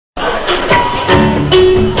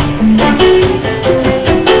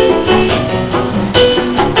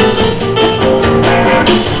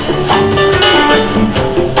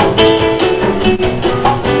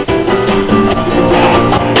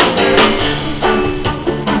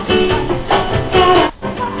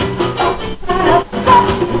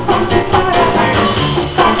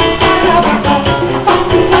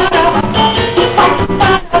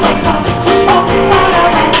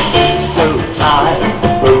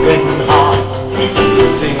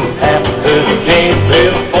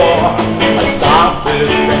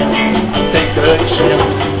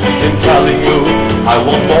chance in telling you I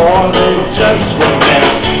want more than just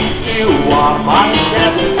romance. You are my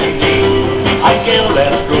destiny, I can't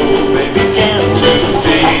let go, baby, can't you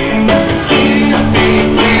see? Give me,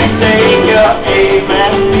 please take your aim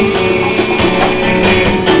at me.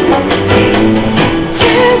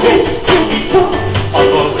 I'm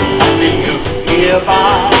always having you here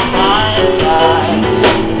by my side.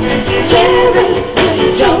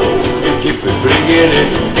 You keep it bringing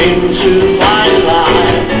it into my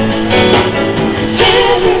life.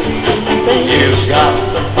 You've got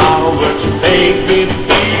the power to make me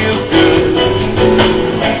feel good.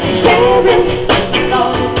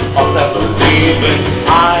 I'll never leave it,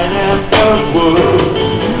 I never would.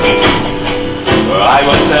 I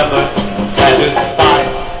was never satisfied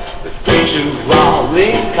with visual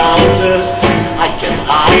encounters. I can't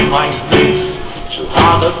hide my dreams, too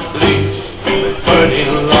hard to please. But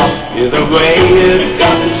burning love, either way it's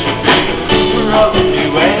got to be. Rub me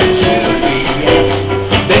where to be at.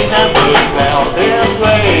 They never felt this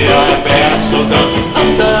way, I bet. So don't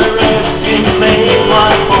underestimate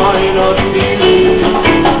my point of view.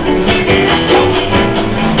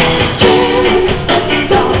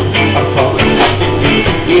 I'm always having you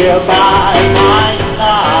here by my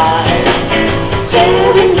side.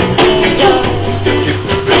 You keep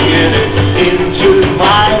bringing it into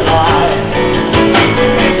my life.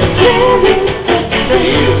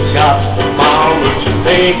 You've got the power to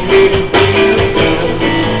make me feel good.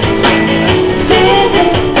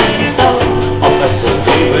 I'll never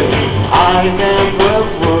leave it, I never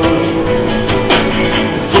would.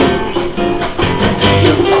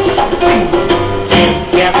 You can't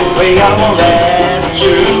get away, I won't let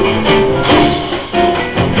you.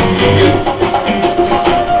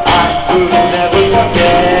 I could never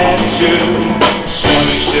forget you.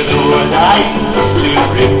 Cherish is the word I used to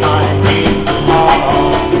remind me of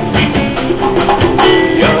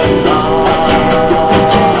your love.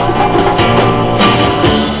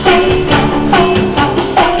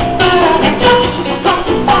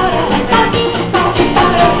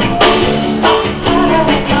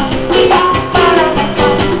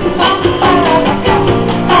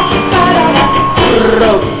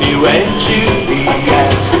 Romeo and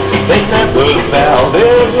Juliet, they never felt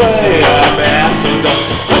this way, I bet. So don't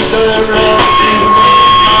underestimate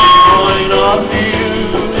my point of view.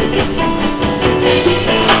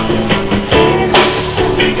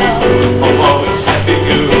 I'm always having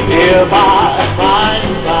you here by my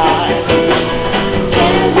side.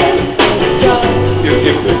 You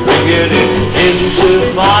keep bringing it into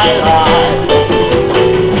my life.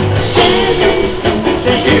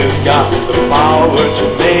 You've got the power to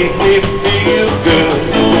make me feel good.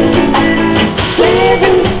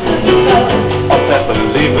 I'll never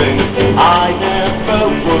leave it, I never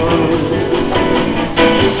would.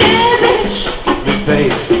 Be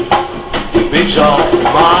faith, be joy,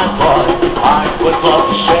 my boy, I was love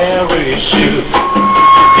to cherish you.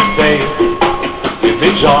 Be faith, be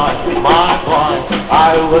joy, my boy, I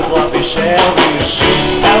was love to cherish you.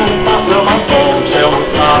 É passo uma fonte, é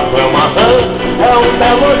saco, é uma rã, é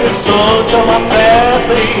belo horizonte, é uma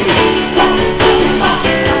febre.